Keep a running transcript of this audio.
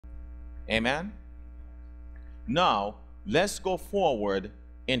Amen? Now, let's go forward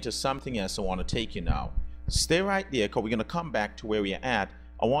into something else I want to take you now. Stay right there because we're going to come back to where we're at.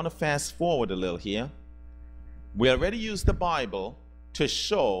 I want to fast forward a little here. We already used the Bible to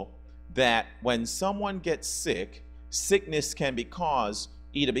show that when someone gets sick, sickness can be caused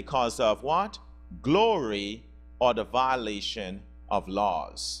either because of what? Glory or the violation of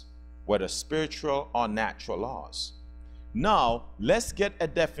laws, whether spiritual or natural laws. Now, let's get a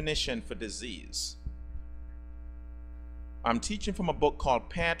definition for disease. I'm teaching from a book called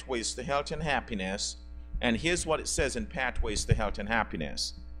Pathways to Health and Happiness, and here's what it says in Pathways to Health and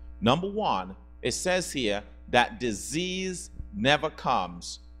Happiness. Number one, it says here that disease never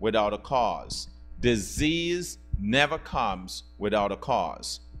comes without a cause. Disease never comes without a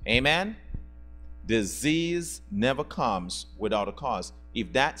cause. Amen? Disease never comes without a cause.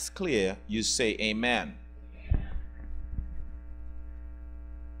 If that's clear, you say amen.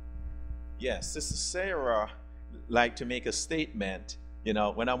 Yes, Sister Sarah liked to make a statement. You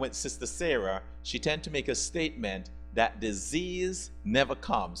know, when I went to Sister Sarah, she tended to make a statement that disease never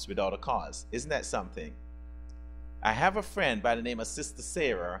comes without a cause. Isn't that something? I have a friend by the name of Sister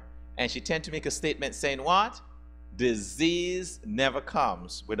Sarah, and she tended to make a statement saying what? Disease never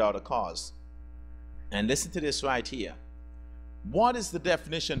comes without a cause. And listen to this right here. What is the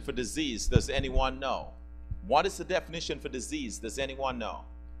definition for disease? Does anyone know? What is the definition for disease? Does anyone know?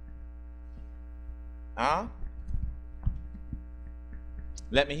 Huh?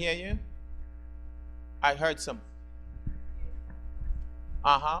 Let me hear you. I heard some.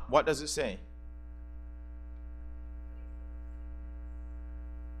 What does it say?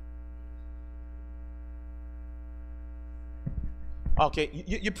 Okay,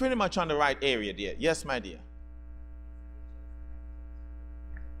 you're pretty much on the right area, dear. Yes, my dear.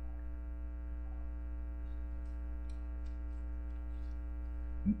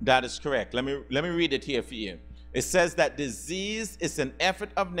 That is correct. Let me read it here for you. It says that disease is an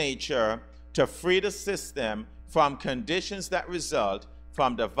effort of nature to free the system from conditions that result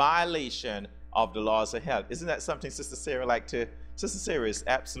from the violation of the laws of health. Isn't that something Sister Sarah liked to? Sister Sarah is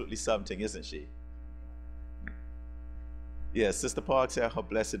absolutely something, isn't she? Yes, Sister Paul said, "How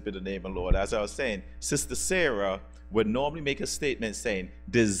blessed be the name of the Lord." As I was saying, Sister Sarah would normally make a statement saying,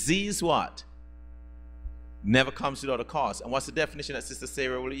 disease what? Never comes without a cause. And what's the definition that Sister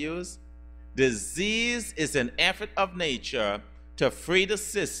Sarah will use? Disease is an effort of nature to free the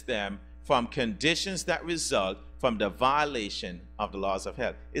system from conditions that result from the violation of the laws of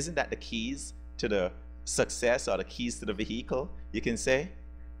health. Isn't that the keys to the success or the keys to the vehicle, you can say?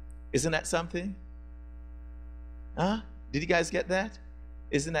 Isn't that something? Huh? Did you guys get that?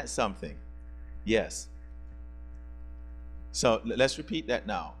 Isn't that something? Yes. So let's repeat that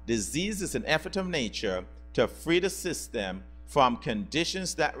now. Disease is an effort of nature to free the system from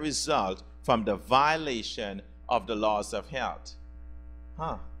conditions that result from the violation of the laws of health.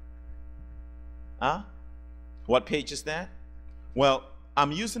 Huh? What page is that? Well,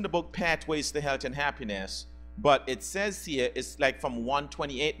 I'm using the book Pathways to Health and Happiness, but it says here it's like from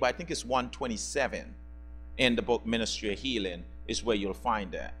 128, but I think it's 127 in the book Ministry of Healing is where you'll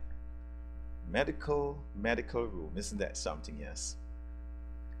find that. Medical room. Isn't that something? Yes.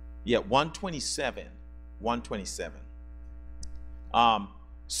 Yeah, 127. 127.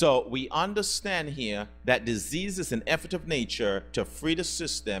 So we understand here that disease is an effort of nature to free the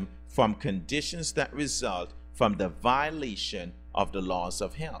system from conditions that result from the violation of the laws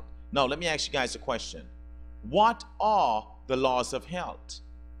of health. Now, let me ask you guys a question. What are the laws of health?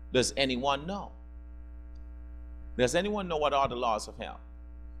 Does anyone know? Does anyone know what are the laws of health?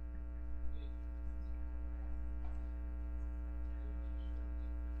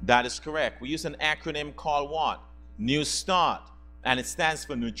 That is correct. We use an acronym called what? New START. And it stands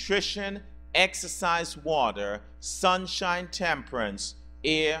for nutrition, exercise, water, sunshine, temperance,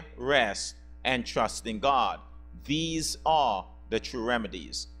 air, rest, and trust in God. These are the true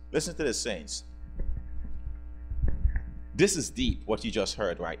remedies. Listen to this, saints. This is deep, what you just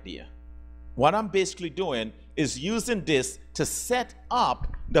heard right there. What I'm basically doing is using this to set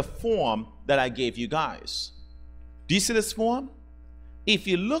up the form that I gave you guys. Do you see this form? If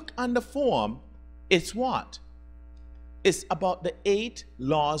you look on the form, it's what? It's about the 8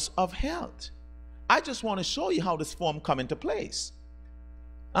 laws of health. I just want to show you how this form come into place.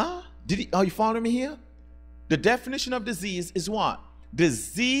 Are you following me here? The definition of disease is what?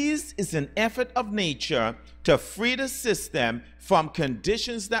 Disease is an effort of nature to free the system from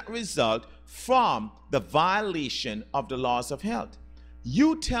conditions that result from the violation of the laws of health.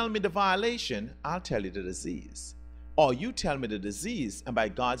 You tell me the violation, I'll tell you the disease. Or you tell me the disease, and by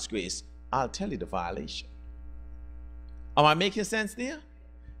God's grace, I'll tell you the violation. Am I making sense there?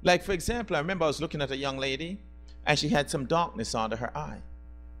 Like, for example, I remember I was looking at a young lady and she had some darkness under her eye.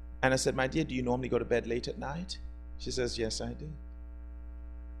 And I said, my dear, do you normally go to bed late at night? She says, yes, I do.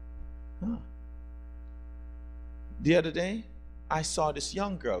 Huh. The other day, I saw this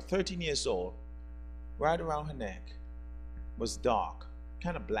young girl, 13 years old, right around her neck was dark,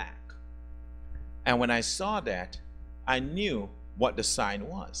 kind of black. And when I saw that, I knew what the sign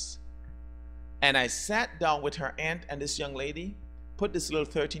was. And I sat down with her aunt and this young lady, put this little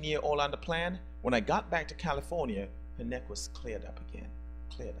 13-year-old on the plan. When I got back to California, her neck was cleared up again,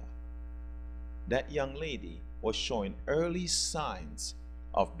 cleared up. That young lady was showing early signs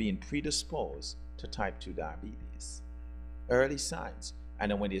of being predisposed to type 2 diabetes. Early signs.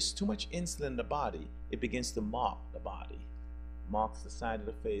 And then when there's too much insulin in the body, it begins to mark the body. Marks the side of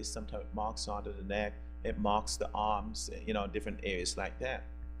the face, sometimes it marks onto the neck, it marks the arms, different areas like that.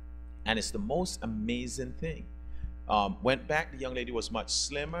 And it's the most amazing thing. Went back, the young lady was much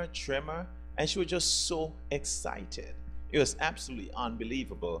slimmer, trimmer, and she was just so excited. It was absolutely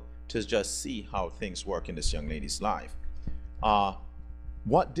unbelievable to just see how things work in this young lady's life.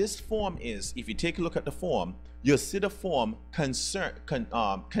 What this form is, if you take a look at the form, you'll see the form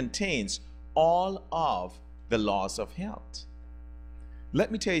contains all of the laws of health.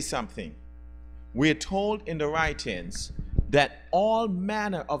 Let me tell you something. We're told in the writings that all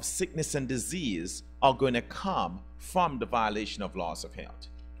manner of sickness and disease are going to come from the violation of laws of health.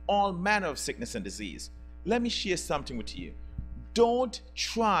 All manner of sickness and disease. Let me share something with you. Don't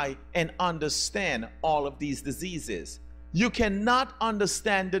try and understand all of these diseases. You cannot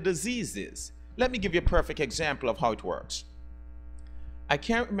understand the diseases. Let me give you a perfect example of how it works. I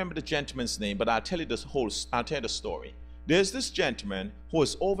can't remember the gentleman's name, but I'll tell you the story. There's this gentleman who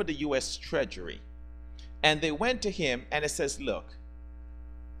was over the U.S. Treasury, and they went to him and it says, look,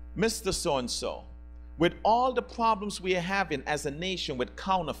 Mr. So-and-so, with all the problems we are having as a nation with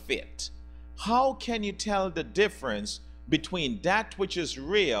counterfeit, how can you tell the difference between that which is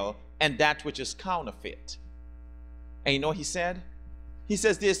real and that which is counterfeit? And you know what he said? He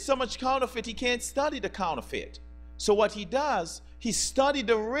says there's so much counterfeit he can't study the counterfeit. So what he does, he studied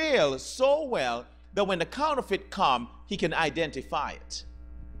the real so well that when the counterfeit comes, he can identify it.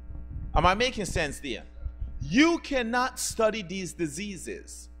 Am I making sense there? You cannot study these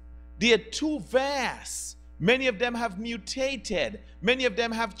diseases. They are too vast. Many of them have mutated. Many of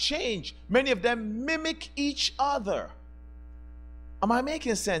them have changed. Many of them mimic each other. Am I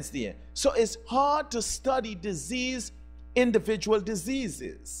making sense there? So it's hard to study individual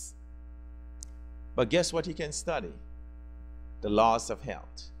diseases. But guess what he can study? The laws of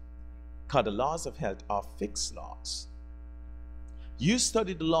health. Because the laws of health are fixed laws. You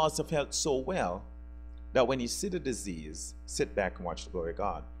study the laws of health so well that when you see the disease, sit back and watch the glory of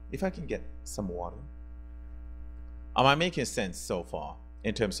God. If I can get some water. Am I making sense so far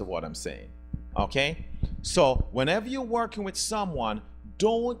in terms of what I'm saying? Okay? So whenever you're working with someone,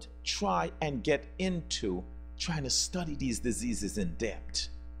 don't try and get into trying to study these diseases in depth.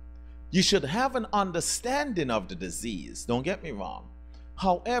 You should have an understanding of the disease. Don't get me wrong.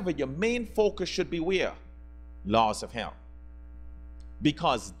 However, your main focus should be where? Laws of health.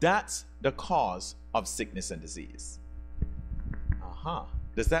 Because that's the cause of sickness and disease.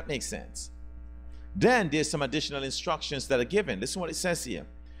 Does that make sense? Then there's some additional instructions that are given. Listen to what it says here.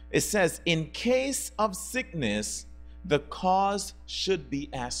 It says, in case of sickness, the cause should be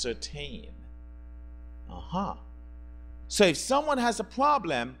ascertained. So if someone has a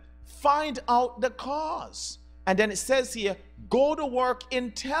problem, find out the cause. And then it says here, go to work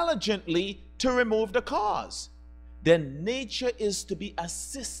intelligently to remove the cause. Then nature is to be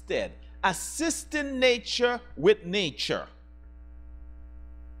assisted. Assisting nature with nature.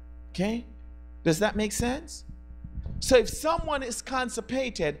 Okay? Does that make sense? So if someone is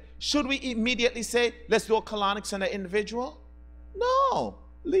constipated, should we immediately say, let's do a colonics on the individual? No.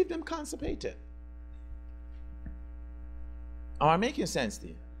 Leave them constipated. Am I making sense to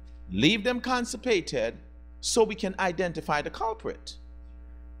you? Leave them constipated so we can identify the culprit.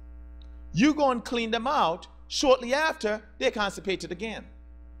 You go and clean them out. Shortly after, they're constipated again.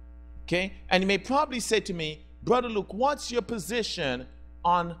 Okay? And you may probably say to me, Brother Luke, what's your position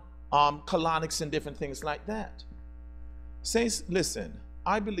on colonics and different things like that? Saints, listen,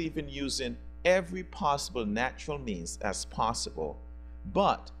 I believe in using every possible natural means as possible,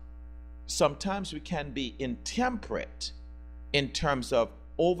 but sometimes we can be intemperate in terms of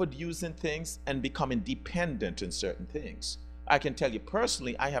overusing things and becoming dependent in certain things. I can tell you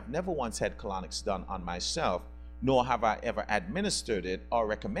personally, I have never once had colonics done on myself, nor have I ever administered it or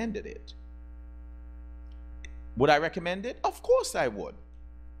recommended it. Would I recommend it? Of course I would.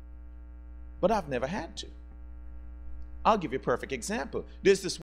 But I've never had to. I'll give you a perfect example. There's this